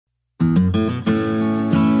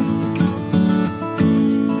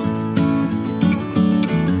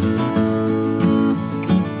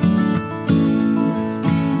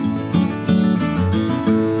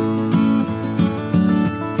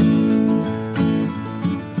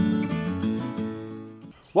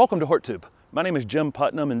Welcome to HortTube. My name is Jim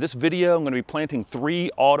Putnam. In this video, I'm going to be planting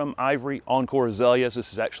 3 Autumn Ivory Encore Azaleas.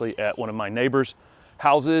 This is actually at one of my neighbors'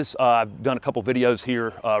 houses. I've done a couple videos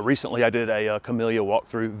here. Recently, I did a camellia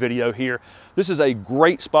walkthrough video here. This is a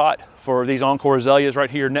great spot for these Encore Azaleas right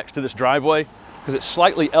here next to this driveway because it's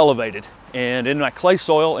slightly elevated. And in my clay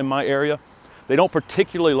soil in my area, they don't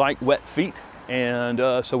particularly like wet feet. And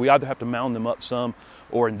so we either have to mound them up some,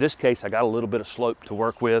 or in this case, I got a little bit of slope to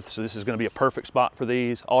work with. So this is going to be a perfect spot for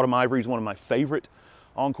these. Autumn Ivory is one of my favorite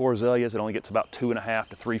Encore Azaleas. It only gets about 2.5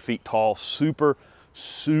 to 3 feet tall. Super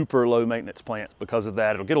low maintenance plants because of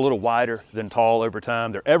that. It'll get a little wider than tall over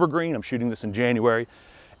time. They're evergreen. I'm shooting this in January,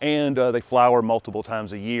 and they flower multiple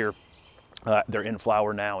times a year. They're in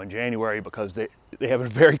flower now in January because they have a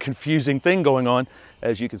very confusing thing going on.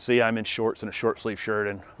 As you can see, I'm in shorts and a short sleeve shirt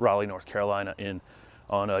in Raleigh, North Carolina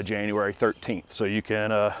on January 13th. So you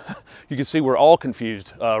can see we're all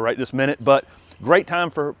confused right this minute, but great time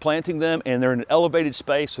for planting them, and they're in an elevated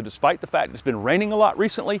space. So despite the fact it's been raining a lot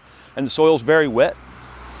recently and the soil's very wet,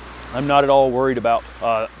 I'm not at all worried about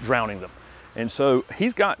drowning them. And so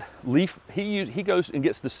he's got leaf, he goes and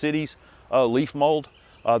gets the city's leaf mold.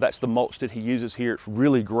 That's the mulch that he uses here. It's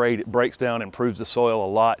really great. It breaks down, improves the soil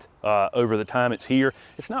a lot over the time it's here.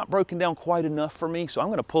 It's not broken down quite enough for me, so I'm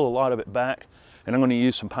going to pull a lot of it back, and I'm going to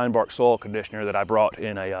use some pine bark soil conditioner that I brought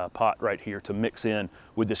in a pot right here to mix in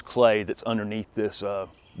with this clay that's underneath this,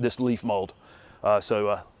 this leaf mold. So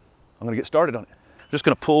I'm going to get started on it. I'm just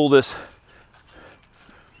going to pull this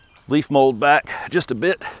leaf mold back just a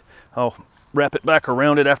bit. I'll wrap it back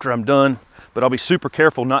around it after I'm done, but I'll be super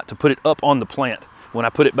careful not to put it up on the plant. When I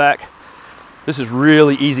put it back, this is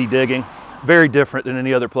really easy digging, very different than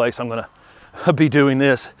any other place I'm gonna be doing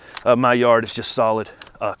this. My yard is just solid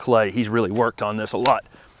clay. He's really worked on this a lot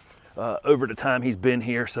over the time he's been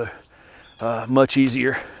here, so much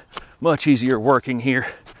easier working here.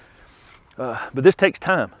 But this takes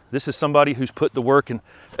time. This is somebody who's put the work and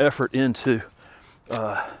effort into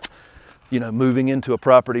you know, moving into a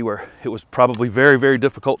property where it was probably very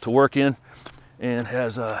difficult to work in, and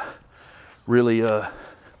has really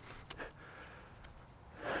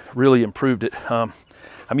improved it.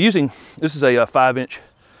 I'm using, this is a 5-inch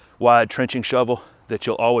wide trenching shovel that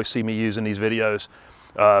you'll always see me use in these videos.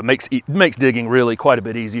 Makes digging really quite a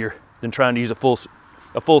bit easier than trying to use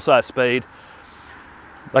a full-size spade.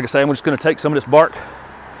 Like I say, I'm just going to take some of this bark.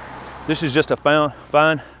 This is just a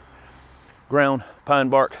fine ground pine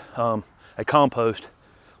bark. A compost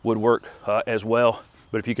would work as well,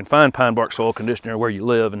 but if you can find pine bark soil conditioner where you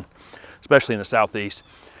live, and especially in the southeast,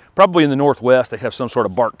 probably in the northwest, they have some sort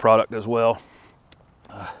of bark product as well.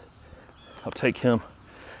 I'll take him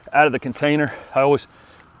out of the container. I always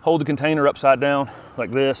hold the container upside down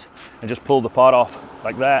like this and just pull the pot off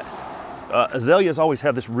like that. Azaleas always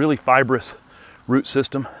have this really fibrous root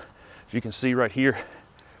system. As you can see right here,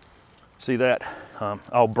 see that?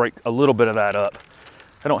 I'll break a little bit of that up.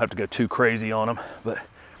 I don't have to go too crazy on them, but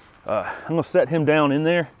I'm gonna set him down in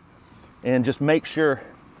there and just make sure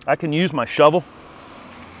I can use my shovel.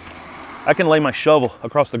 I can lay my shovel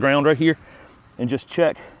across the ground right here and just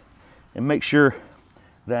check and make sure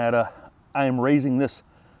that I am raising this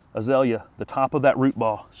azalea, the top of that root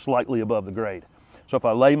ball, slightly above the grade. So if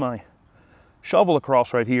I lay my shovel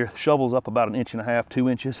across right here, the shovel's up about 1.5 inches, 2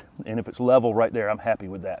 inches, and if it's level right there, I'm happy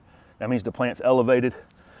with that. That means the plant's elevated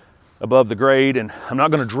above the grade, and I'm not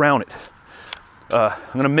going to drown it.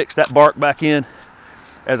 I'm going to mix that bark back in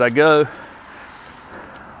as I go.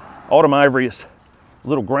 Autumn Ivory is a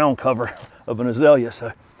little ground cover of an azalea,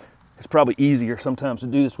 so it's probably easier sometimes to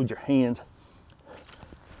do this with your hands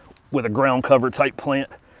with a ground cover type plant.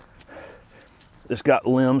 It's got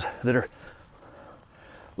limbs that are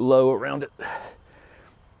low around it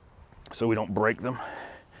so we don't break them.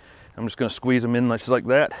 I'm just going to squeeze them in just like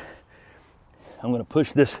that. I'm going to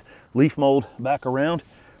push this leaf mold back around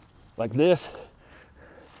like this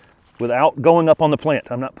without going up on the plant.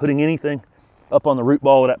 I'm not putting anything up on the root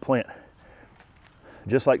ball of that plant.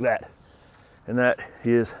 Just like that. And that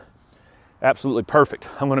is absolutely perfect.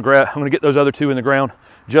 I'm gonna get those other 2 in the ground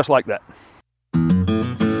just like that.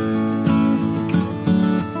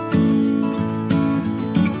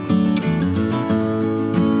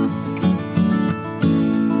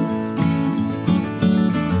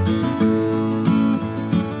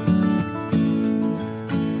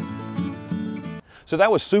 So that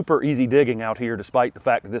was super easy digging out here, despite the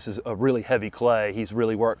fact that this is a really heavy clay. He's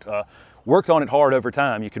really worked on it hard over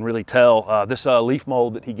time. You can really tell. This leaf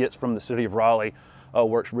mold that he gets from the city of Raleigh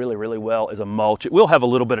works really well as a mulch. It will have a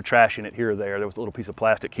little bit of trash in it here or there. There was a little piece of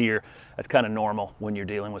plastic here. That's kind of normal when you're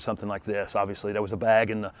dealing with something like this. Obviously, there was a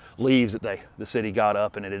bag in the leaves that the city got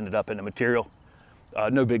up, and it ended up in the material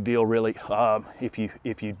No big deal really if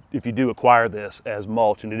you do acquire this as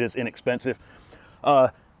mulch, and it is inexpensive.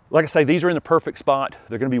 Like I say, these are in the perfect spot.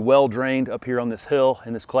 They're going to be well drained up here on this hill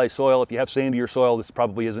in this clay soil. If you have sandier soil, this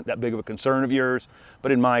probably isn't that big of a concern of yours,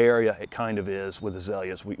 but in my area, it kind of is with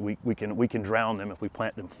azaleas. We can drown them if we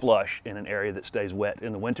plant them flush in an area that stays wet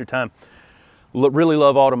in the wintertime. Really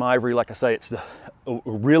love autumn ivory. Like I say, it's a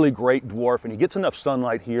really great dwarf, and he gets enough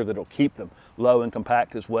sunlight here that it'll keep them low and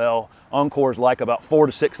compact as well. Encores like about 4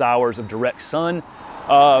 to 6 hours of direct sun.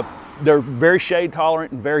 They're very shade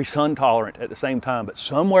tolerant and very sun tolerant at the same time, but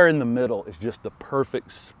somewhere in the middle is just the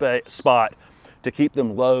perfect spot to keep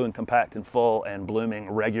them low and compact and full and blooming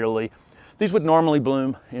regularly. These would normally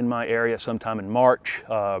bloom in my area sometime in March,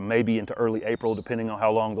 maybe into early April, depending on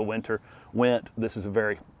how long the winter went. This is a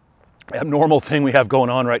very abnormal thing we have going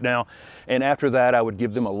on right now. And after that, I would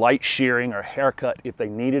give them a light shearing or haircut if they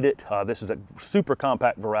needed it. This is a super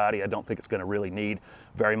compact variety. I don't think it's going to really need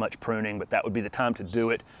very much pruning, but that would be the time to do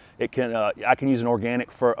it. I can use an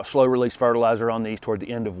organic a slow release fertilizer on these toward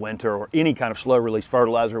the end of winter, or any kind of slow release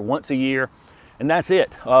fertilizer once a year, and that's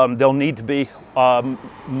it. They'll need to be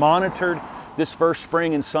monitored this first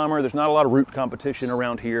spring and summer. There's not a lot of root competition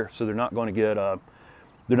around here, so they're not going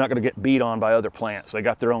to get beat on by other plants. They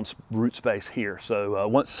got their own root space here. So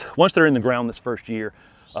once they're in the ground this first year,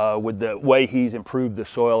 with the way he's improved the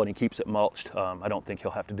soil and he keeps it mulched, I don't think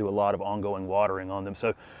he'll have to do a lot of ongoing watering on them.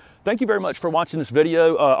 So thank you very much for watching this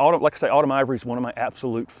video. Like I say, autumn ivory is one of my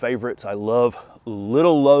absolute favorites. I love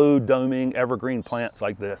little low doming evergreen plants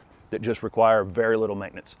like this that just require very little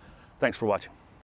maintenance. Thanks for watching.